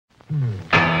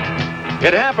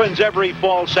It happens every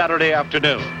fall Saturday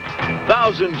afternoon.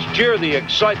 Thousands cheer the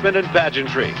excitement and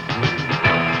pageantry.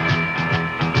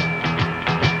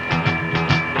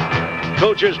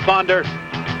 Coaches ponder,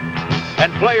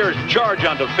 and players charge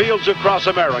onto fields across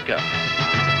America.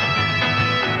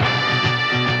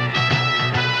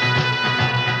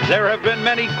 There have been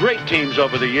many great teams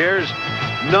over the years,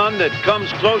 none that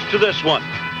comes close to this one.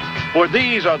 For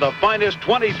these are the finest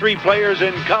 23 players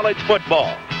in college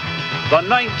football. The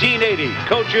 1980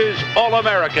 Coaches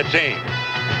All-America team.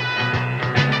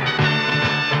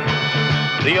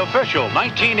 The official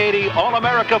 1980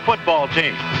 All-America football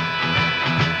team.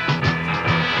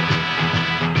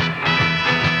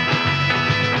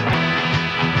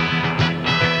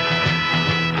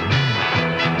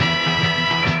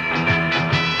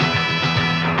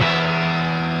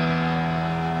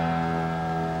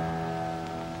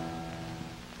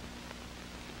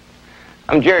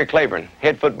 I'm Jerry Claiborne,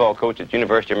 head football coach at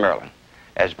University of Maryland.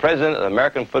 As president of the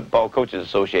American Football Coaches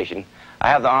Association, I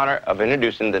have the honor of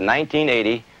introducing the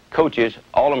 1980 Coaches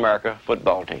All-America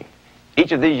football team.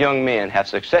 Each of these young men have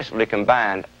successfully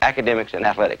combined academics and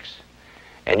athletics.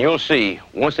 And you'll see,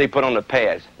 once they put on the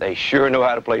pads, they sure know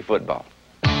how to play football.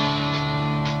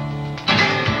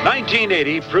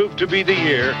 1980 proved to be the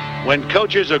year when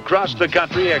coaches across the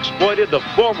country exploited the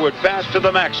forward pass to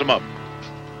the maximum.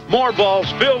 More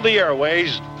balls filled the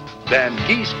airways than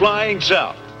geese flying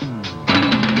south.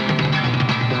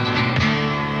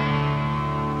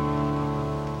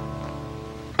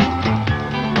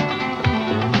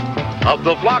 Of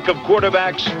the flock of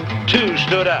quarterbacks, two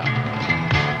stood out.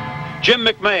 Jim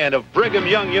McMahon of Brigham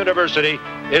Young University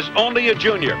is only a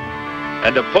junior,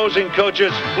 and opposing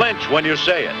coaches flinch when you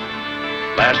say it.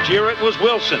 Last year it was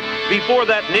Wilson, before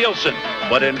that Nielsen,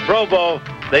 but in Provo,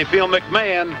 they feel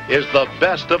McMahon is the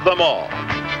best of them all.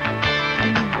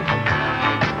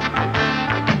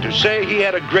 To say he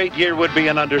had a great year would be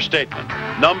an understatement.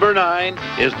 Number 9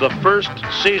 is the first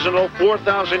seasonal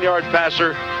 4,000-yard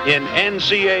passer in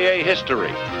NCAA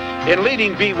history. In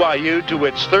leading BYU to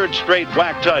its third straight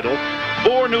WAC title,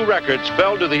 4 new records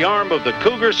fell to the arm of the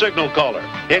Cougar signal caller,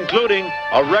 including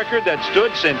a record that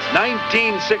stood since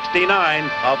 1969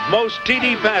 of most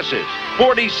TD passes,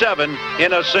 47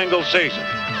 in a single season.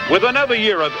 With another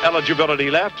year of eligibility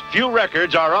left, few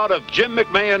records are out of Jim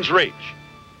McMahon's reach.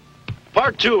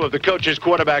 Part 2 of the coach's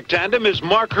quarterback tandem is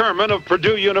Mark Herman of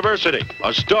Purdue University,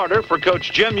 a starter for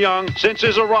Coach Jim Young since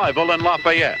his arrival in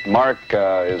Lafayette. Mark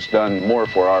has done more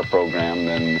for our program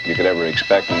than you could ever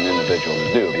expect an individual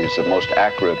to do. He's the most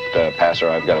accurate passer,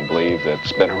 I've got to believe,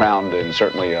 that's been around in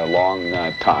certainly a long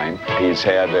time. He's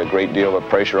had a great deal of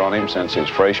pressure on him since his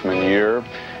freshman year,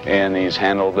 and he's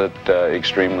handled it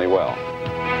extremely well.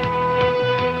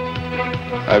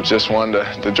 I've just wanted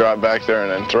to drop back there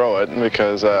and then throw it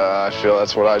because I feel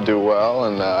that's what I do well,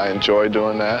 and I enjoy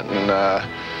doing that. And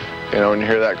you know, when you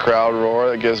hear that crowd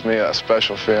roar, it gives me a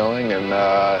special feeling, and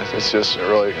it's just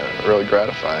really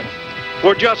gratifying.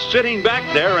 For just sitting back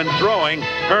there and throwing,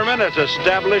 Herman has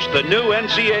established the new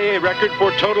NCAA record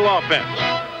for total offense,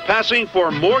 passing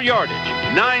for more yardage,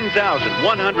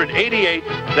 9,188,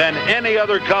 than any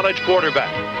other college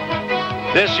quarterback.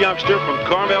 This youngster from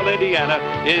Carmel, Indiana,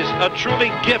 is a truly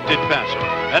gifted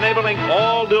passer, enabling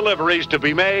all deliveries to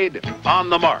be made on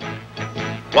the mark.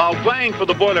 While playing for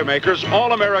the Boilermakers,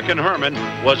 All-American Herman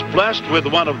was blessed with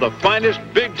one of the finest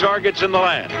big targets in the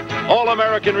land.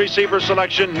 All-American receiver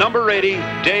selection number 80,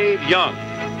 Dave Young.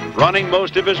 Running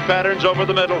most of his patterns over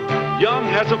the middle, Young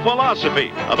has a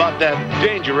philosophy about that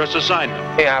dangerous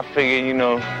assignment. Hey, I figure, you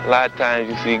know, a lot of times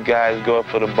you see guys go up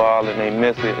for the ball and they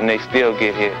miss it and they still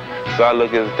get hit. So I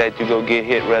look at it that you go get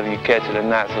hit whether you catch it or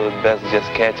not, so it's best to just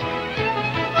catch it.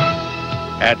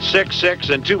 At 6'6"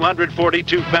 and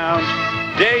 242 pounds,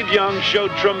 Dave Young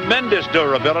showed tremendous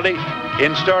durability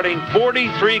in starting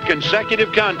 43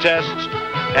 consecutive contests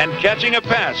and catching a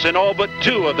pass in all but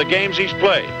 2 of the games he's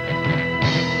played.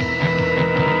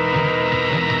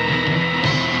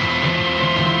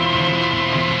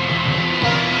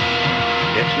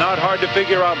 It's not hard to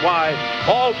figure out why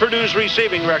all Purdue's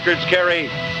receiving records carry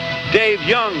Dave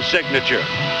Young's signature.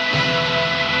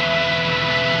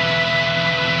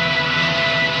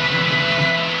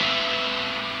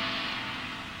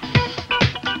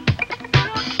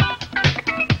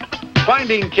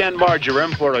 Finding Ken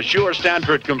Marjoram for a sure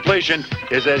Stanford completion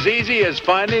is as easy as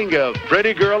finding a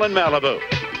pretty girl in Malibu.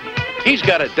 He's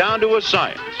got it down to a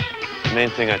science. The main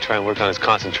thing I try and work on is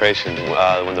concentration.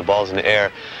 When the ball's in the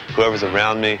air, whoever's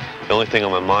around me, the only thing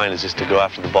on my mind is just to go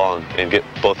after the ball and get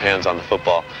both hands on the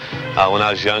football. When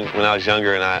I was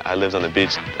younger and I lived on the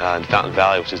beach in Fountain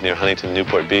Valley, which is near Huntington,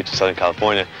 Newport Beach in Southern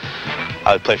California,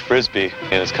 I would play Frisbee,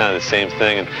 and it's kind of the same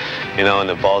thing. And, you know, when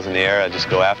the ball's in the air, I just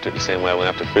go after it the same way I went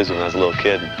after Frisbee when I was a little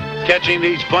kid. Catching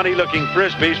these funny-looking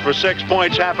Frisbees for 6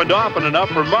 points happened often enough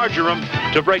for Marjoram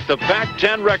to break the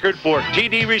Pac-10 record for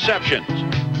TD receptions.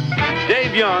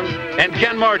 Dave Young and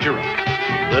Ken Marjoram.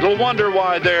 Little wonder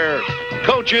why they're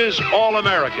coaches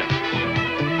All-Americans.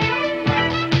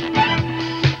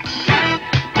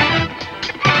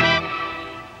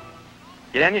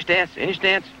 Get in your stance, in your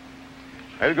stance.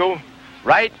 There we go.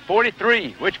 Right,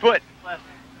 43. Which foot? Left.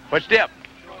 What step?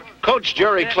 Coach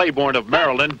Jerry Claiborne of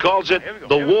Maryland calls it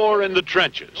the war in the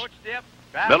trenches.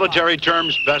 Military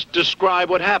terms best describe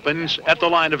what happens at the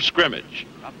line of scrimmage.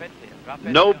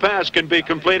 No pass can be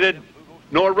completed,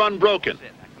 nor run broken,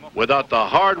 without the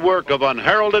hard work of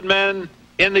unheralded men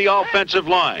in the offensive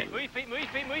line.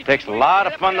 Takes a lot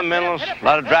of fundamentals, a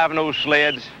lot of driving those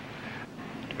sleds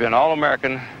to be an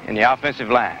All-American in the offensive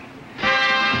line.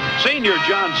 Senior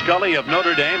John Scully of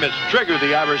Notre Dame has triggered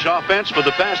the Irish offense for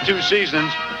the past 2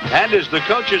 seasons and is the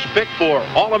coach's pick for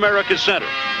All-America center.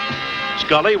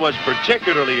 Scully was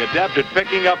particularly adept at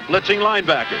picking up blitzing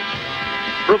linebackers,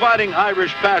 providing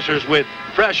Irish passers with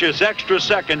precious extra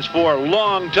seconds for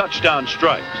long touchdown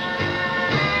strikes.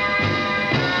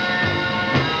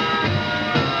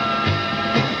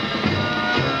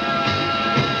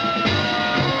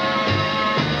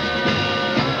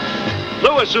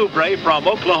 Louis Oubre from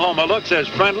Oklahoma looks as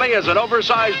friendly as an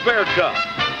oversized bear cub.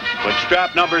 Put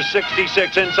strap number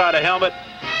 66 inside a helmet,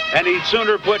 and he'd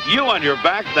sooner put you on your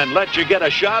back than let you get a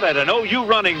shot at an OU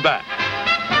running back.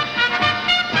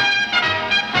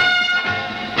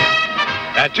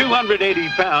 At 280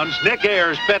 pounds, Nick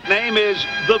Ayer's pet name is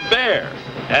the Bear,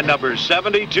 and number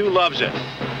 72 loves it.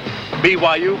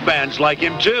 BYU fans like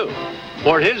him too,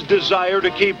 for his desire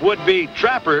to keep would-be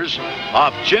trappers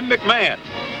off Jim McMahon,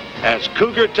 as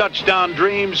Cougar touchdown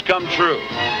dreams come true.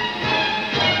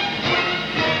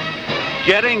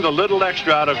 Getting the little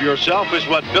extra out of yourself is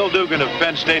what Bill Dugan of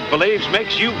Penn State believes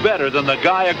makes you better than the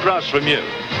guy across from you.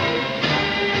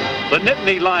 The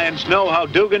Nittany Lions know how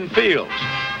Dugan feels,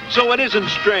 so it isn't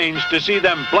strange to see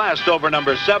them blast over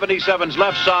number 77's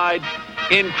left side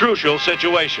in crucial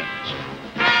situations.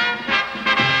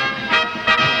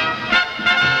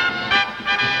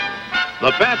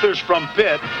 The Panthers from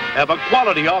Pitt have a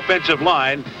quality offensive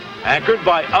line anchored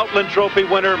by Outland Trophy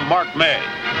winner Mark May.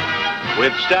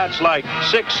 With stats like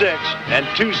 6'6" and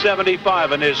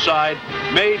 275 on his side,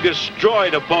 May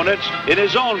destroyed opponents in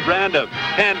his own brand of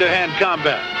hand-to-hand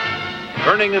combat,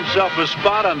 earning himself a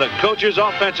spot on the coach's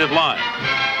offensive line.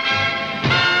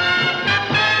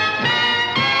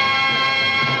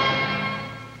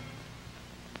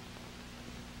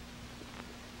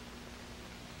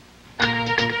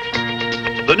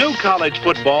 The new College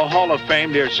Football Hall of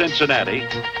Fame near Cincinnati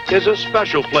is a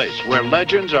special place where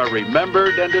legends are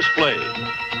remembered and displayed.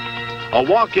 A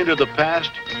walk into the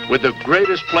past with the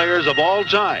greatest players of all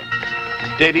time,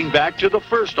 dating back to the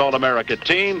first All-America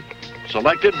team,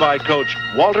 selected by Coach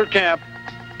Walter Camp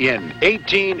in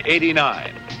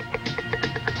 1889.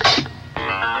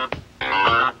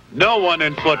 No one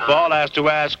in football has to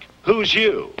ask, who's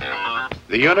you?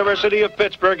 The University of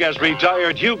Pittsburgh has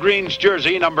retired Hugh Green's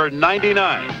jersey number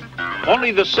 99.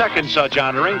 Only the second such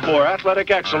honoring for athletic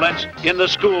excellence in the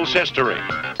school's history.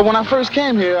 When I first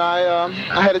came here, I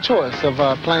had a choice of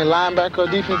playing linebacker or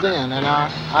defense end, and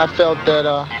I felt that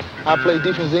I played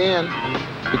defense end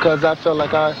because I felt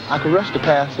like I could rush the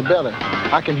passer better.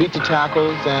 I can beat the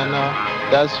tackles, and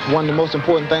that's one of the most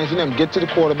important things in them. Get to the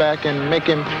quarterback and make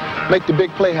the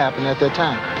big play happen at that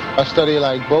time. I study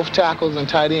like both tackles and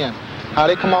tight end, how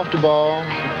they come off the ball,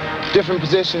 different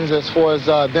positions as far as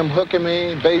them hooking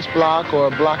me, base block,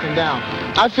 or blocking down.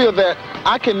 I feel that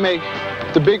I can make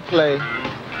the big play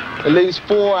at least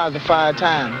 4 out of the 5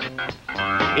 times.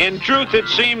 In truth, it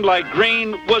seemed like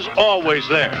Green was always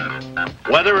there.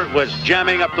 Whether it was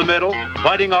jamming up the middle,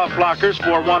 fighting off blockers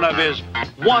for one of his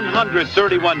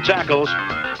 131 tackles,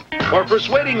 or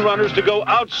persuading runners to go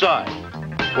outside,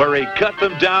 where he cut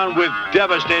them down with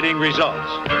devastating results.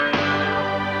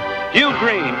 Hugh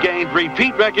Green gained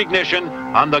repeat recognition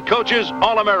on the coach's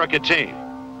All-America team.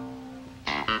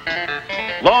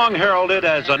 Long heralded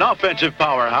as an offensive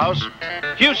powerhouse,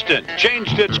 Houston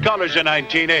changed its colors in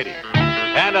 1980.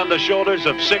 And on the shoulders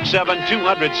of 6'7",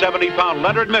 270-pound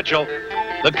Leonard Mitchell,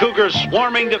 the Cougars'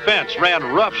 swarming defense ran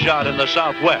roughshod in the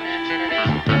Southwest.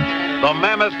 The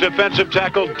mammoth defensive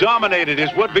tackle dominated his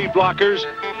would-be blockers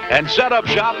and set up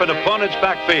shop in opponents'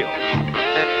 backfield.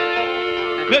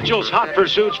 Mitchell's hot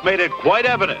pursuits made it quite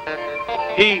evident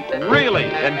he really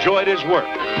enjoyed his work.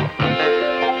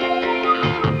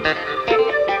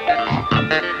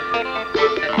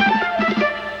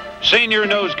 Senior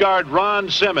nose guard Ron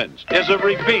Simmons is a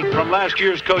repeat from last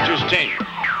year's coach's team.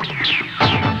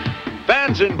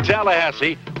 Fans in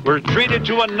Tallahassee were treated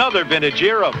to another vintage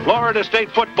year of Florida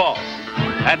State football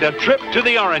and a trip to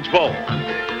the Orange Bowl.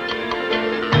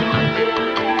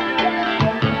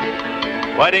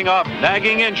 Fighting off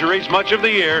nagging injuries much of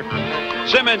the year,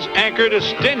 Simmons anchored a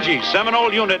stingy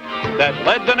Seminole unit that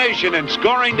led the nation in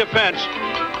scoring defense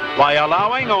by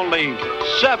allowing only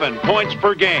 7 points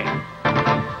per game.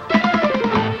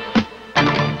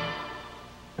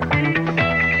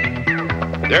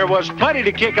 There was plenty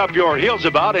to kick up your heels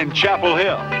about in Chapel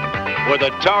Hill, where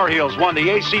the Tar Heels won the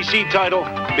ACC title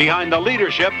behind the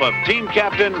leadership of team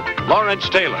captain Lawrence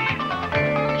Taylor.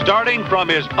 Starting from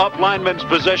his up lineman's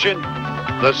position,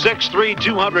 the 6'3",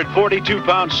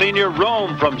 242-pound senior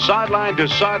roamed from sideline to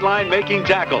sideline making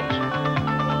tackles.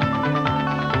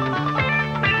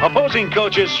 Opposing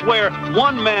coaches swear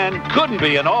one man couldn't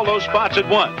be in all those spots at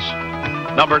once.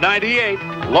 Number 98,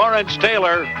 Lawrence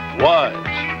Taylor, was.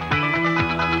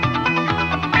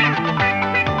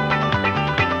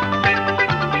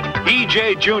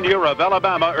 E.J. Jr. of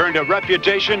Alabama earned a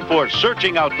reputation for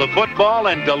searching out the football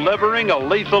and delivering a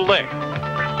lethal lick.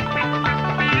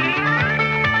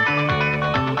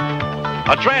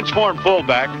 A transformed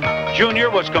fullback, Jr.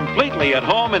 was completely at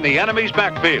home in the enemy's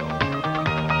backfield.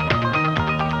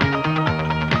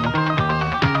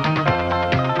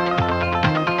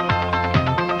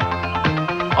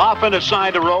 Often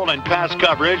assigned a role in pass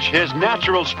coverage, his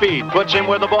natural speed puts him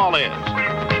where the ball is.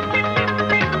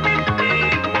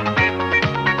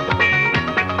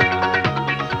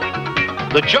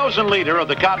 The chosen leader of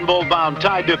the Cotton Bowl-bound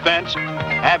Tide defense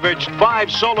averaged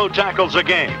 5 solo tackles a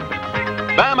game.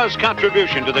 Bama's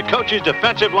contribution to the coach's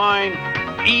defensive line,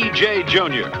 E.J.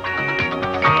 Jr.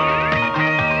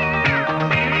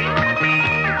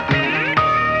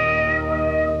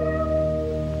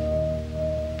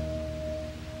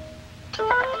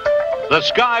 The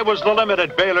sky was the limit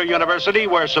at Baylor University,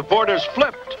 where supporters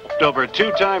flipped over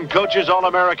two-time coach's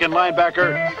All-American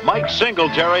linebacker Mike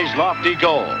Singletary's lofty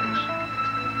goals.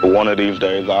 One of these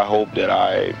days, I hope that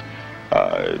I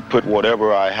put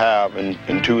whatever I have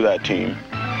into that team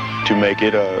to make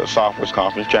it a Southwest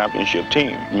Conference championship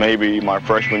team. Maybe my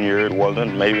freshman year it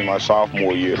wasn't, maybe my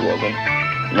sophomore year it wasn't,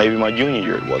 maybe my junior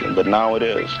year it wasn't, but now it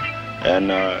is. And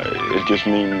it just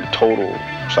means total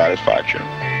satisfaction.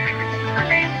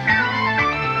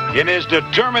 In his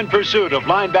determined pursuit of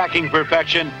linebacking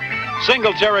perfection,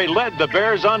 Singletary led the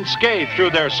Bears unscathed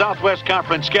through their Southwest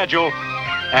Conference schedule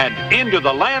and into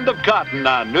the land of cotton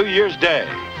on New Year's Day.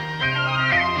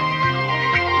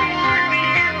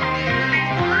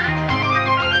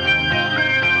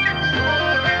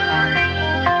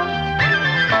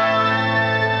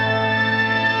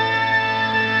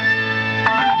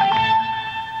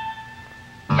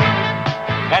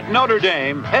 At Notre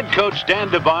Dame, head coach Dan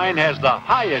Devine has the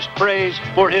highest praise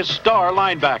for his star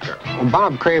linebacker. Well,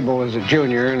 Bob Crable is a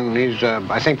junior, and he's,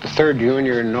 I think, the third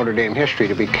junior in Notre Dame history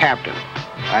to be captain.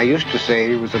 I used to say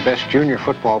he was the best junior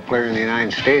football player in the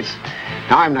United States.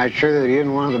 Now I'm not sure that he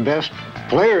isn't one of the best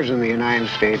players in the United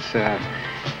States.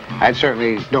 I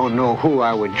certainly don't know who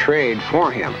I would trade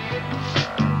for him.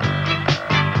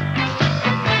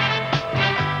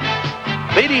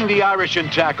 Leading the Irish in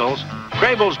tackles,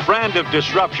 Crable's brand of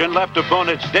disruption left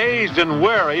opponents dazed and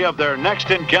wary of their next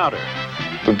encounter.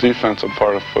 The defensive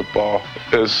part of football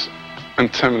is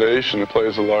intimidation. It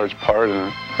plays a large part in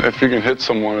it. If you can hit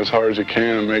someone as hard as you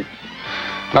can and make,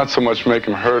 not so much make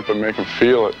them hurt, but make them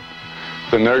feel it,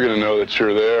 then they're going to know that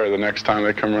you're there the next time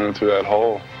they come running through that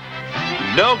hole.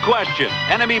 No question,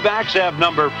 enemy backs have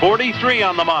number 43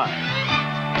 on the mind.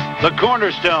 The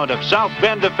cornerstone of South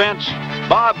Bend defense,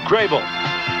 Bob Crable.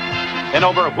 An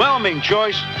overwhelming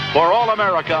choice for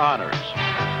All-America honors.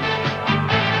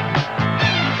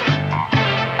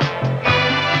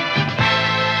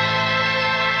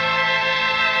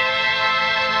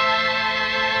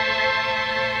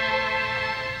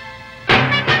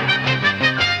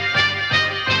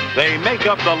 They make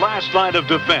up the last line of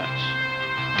defense,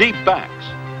 deep backs.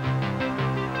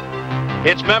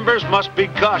 Its members must be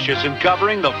cautious in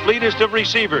covering the fleetest of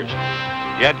receivers,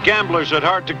 yet gamblers at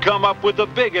heart to come up with a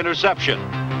big interception.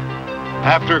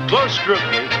 After close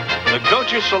scrutiny, the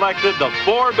coaches selected the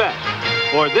 4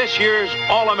 best for this year's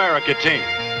All-America team.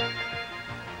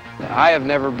 I have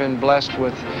never been blessed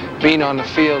with being on the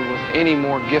field with any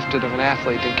more gifted of an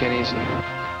athlete than Ken Easley.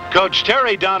 Coach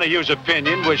Terry Donahue's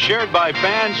opinion was shared by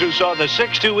fans who saw the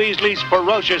 6'2" Easley's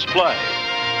ferocious play.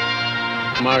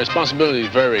 My responsibilities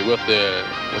vary with the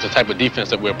type of defense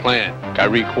that we're playing. I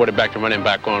read quarterback and running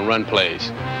back on run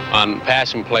plays. On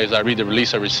passing plays, I read the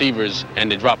release of receivers and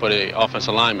the drop of the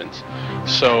offensive linemen.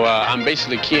 So I'm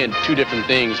basically keying 2 different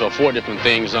things or 4 different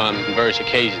things on various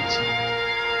occasions.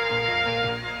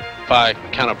 I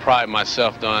kind of pride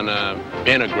myself on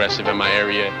being aggressive in my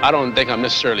area. I don't think I'm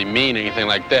necessarily mean or anything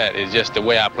like that. It's just the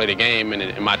way I play the game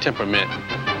and my temperament.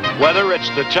 Whether it's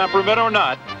the temperament or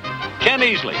not, Ken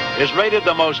Easley is rated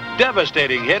the most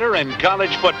devastating hitter in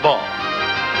college football.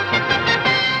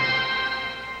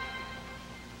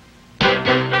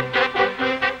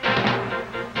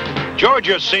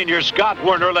 Georgia senior Scott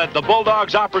Werner led the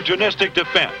Bulldogs' opportunistic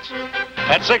defense.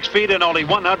 At 6 feet and only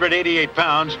 188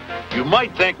 pounds, you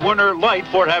might think Werner light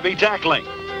for heavy tackling.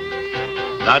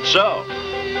 Not so.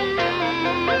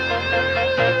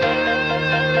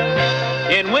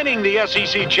 In winning the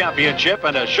SEC championship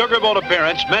and a Sugar Bowl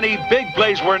appearance, many big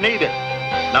plays were needed.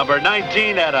 Number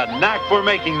 19 had a knack for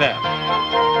making them.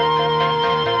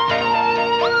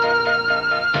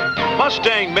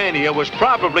 Mustang Mania was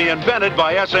probably invented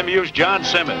by SMU's John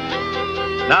Simmons.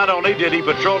 Not only did he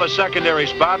patrol a secondary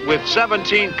spot with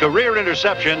 17 career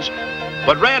interceptions,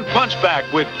 but ran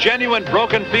punchback with genuine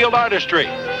broken field artistry,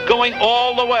 going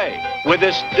all the way with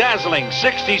this dazzling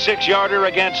 66-yarder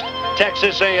against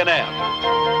Texas A&M.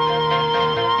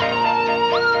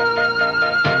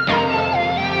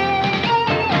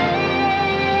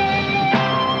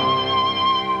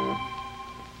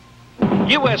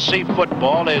 USC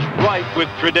football is ripe with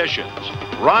traditions.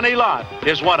 Ronnie Lott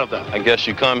is one of them. I guess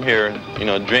you come here,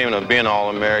 dreaming of being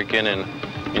All-American and,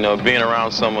 being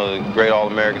around some of the great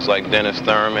All-Americans like Dennis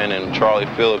Thurman and Charlie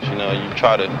Phillips. You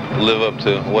try to live up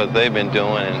to what they've been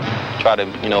doing and try to,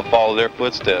 follow their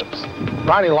footsteps.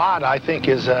 Ronnie Lott, I think,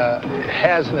 has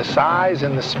the size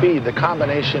and the speed, the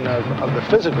combination of the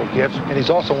physical gifts, and he's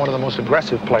also one of the most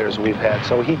aggressive players we've had.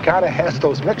 So he kind of has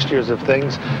those mixtures of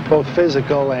things, both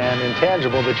physical and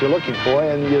intangible, that you're looking for,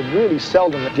 and you really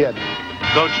seldom get.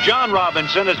 Coach John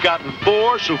Robinson has gotten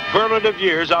 4 superlative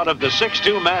years out of the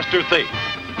 6'2 Master Thief.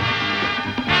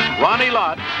 Ronnie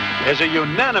Lott is a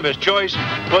unanimous choice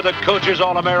for the Coach's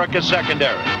All-America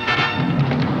secondary.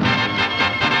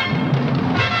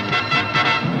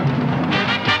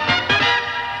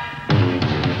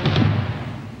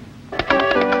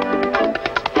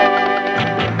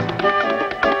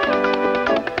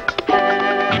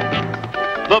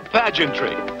 The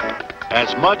pageantry,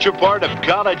 as much a part of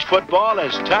college football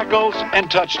as tackles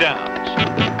and touchdowns.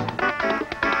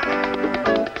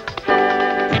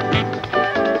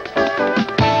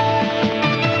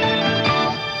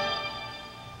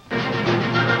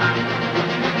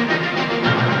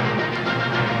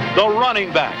 The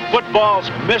running back, football's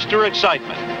Mr.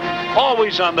 Excitement,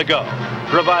 always on the go,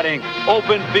 providing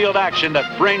open field action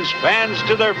that brings fans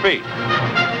to their feet.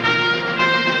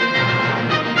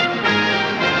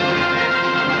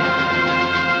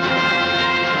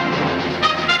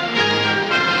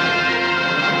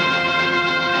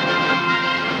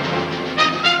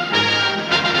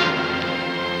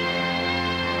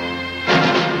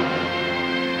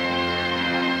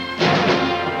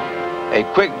 A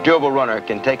quick, durable runner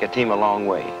can take a team a long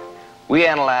way. We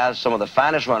analyzed some of the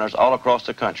finest runners all across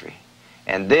the country,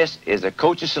 and this is the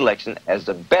coach's selection as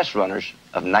the best runners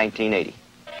of 1980.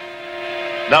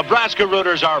 Nebraska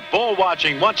rooters are bull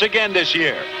watching once again this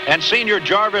year, and senior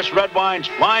Jarvis Redwine's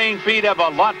flying feet have a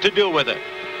lot to do with it.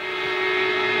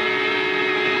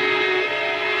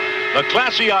 The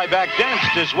classy I-back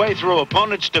danced his way through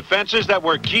opponents' defenses that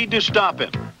were key to stop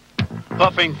him.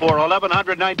 Puffing for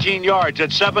 1,119 yards at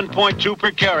 7.2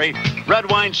 per carry,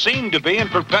 Redwine seemed to be in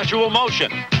perpetual motion.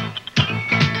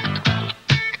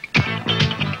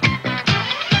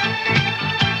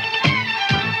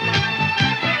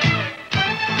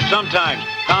 Sometimes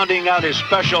pounding out his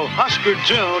special Husker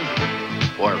tune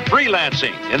or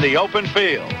freelancing in the open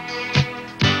field.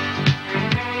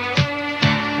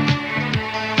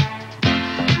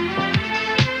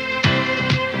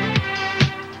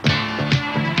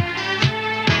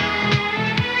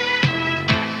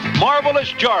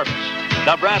 Marvelous Jarvis,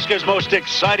 Nebraska's most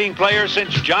exciting player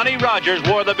since Johnny Rodgers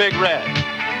wore the Big Red.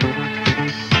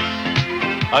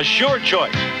 A sure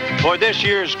choice for this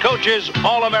year's Coach's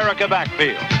All-America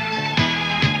backfield.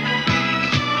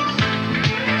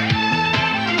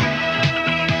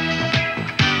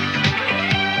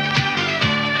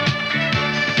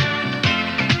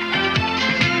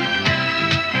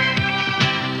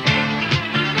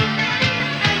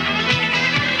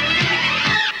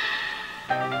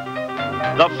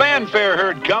 The fanfare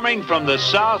heard coming from the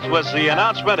south was the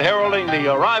announcement heralding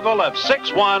the arrival of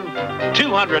 6'1",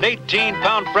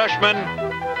 218-pound freshman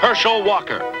Herschel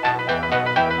Walker.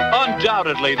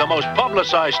 Undoubtedly the most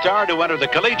publicized star to enter the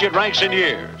collegiate ranks in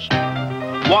years.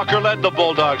 Walker led the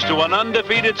Bulldogs to an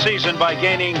undefeated season by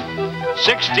gaining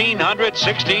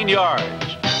 1,616 yards,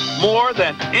 more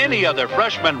than any other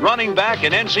freshman running back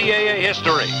in NCAA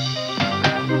history.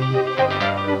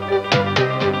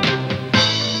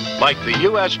 Like the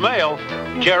U.S. mail,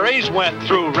 carries went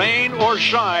through rain or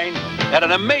shine at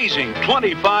an amazing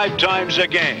 25 times a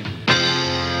game.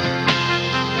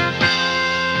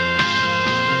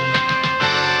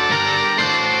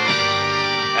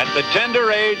 At the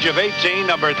tender age of 18,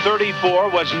 number 34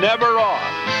 was never off,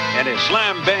 and his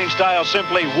slam-bang style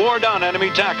simply wore down enemy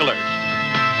tacklers.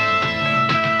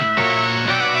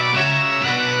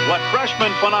 What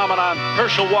freshman phenomenon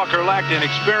Herschel Walker lacked in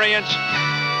experience,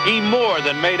 he more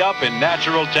than made up in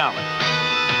natural talent.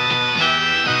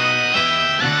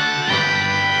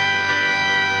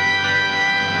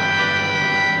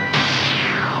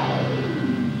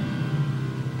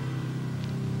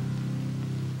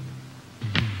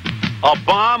 A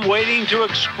bomb waiting to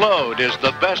explode is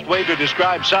the best way to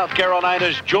describe South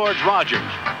Carolina's George Rogers.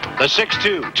 The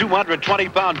 6'2",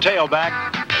 220-pound tailback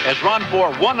has run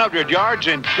for 100 yards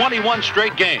in 21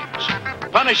 straight games.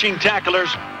 Punishing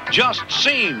tacklers just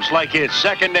seems like his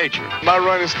second nature. My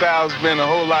running style's been a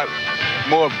whole lot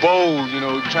more bold,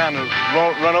 trying to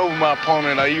run over my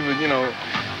opponent or even,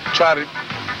 try to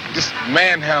just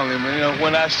manhandle him,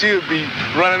 when I should be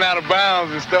running out of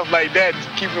bounds and stuff like that, just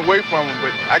keeping away from him.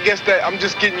 But I guess that I'm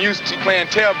just getting used to playing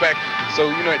tailback. So,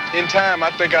 in time,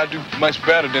 I think I'll do much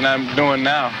better than I'm doing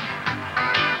now.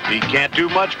 He can't do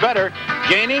much better,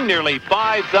 gaining nearly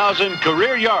 5,000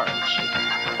 career yards.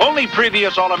 Only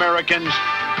previous All-Americans,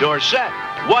 Dorsett,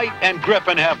 White, and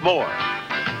Griffin have more.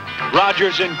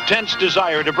 Rogers' intense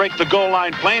desire to break the goal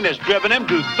line plain has driven him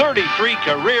to 33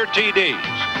 career TDs.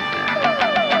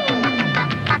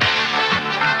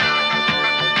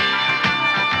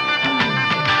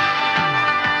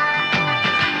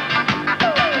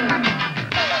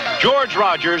 George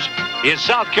Rogers is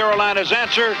South Carolina's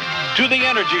answer to the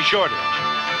energy shortage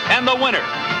and the winner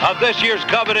of this year's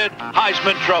coveted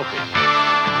Heisman Trophy.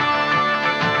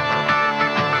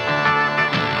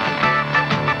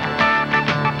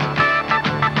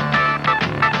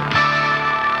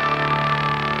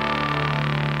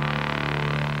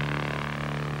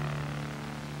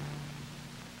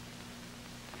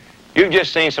 You've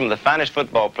just seen some of the finest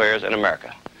football players in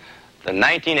America. The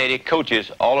 1980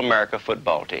 Coaches All-America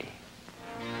football team.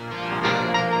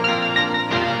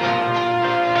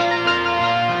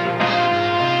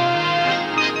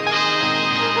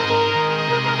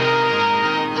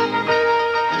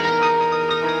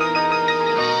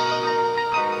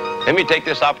 Let me take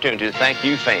this opportunity to thank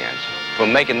you fans for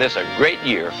making this a great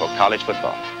year for college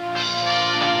football.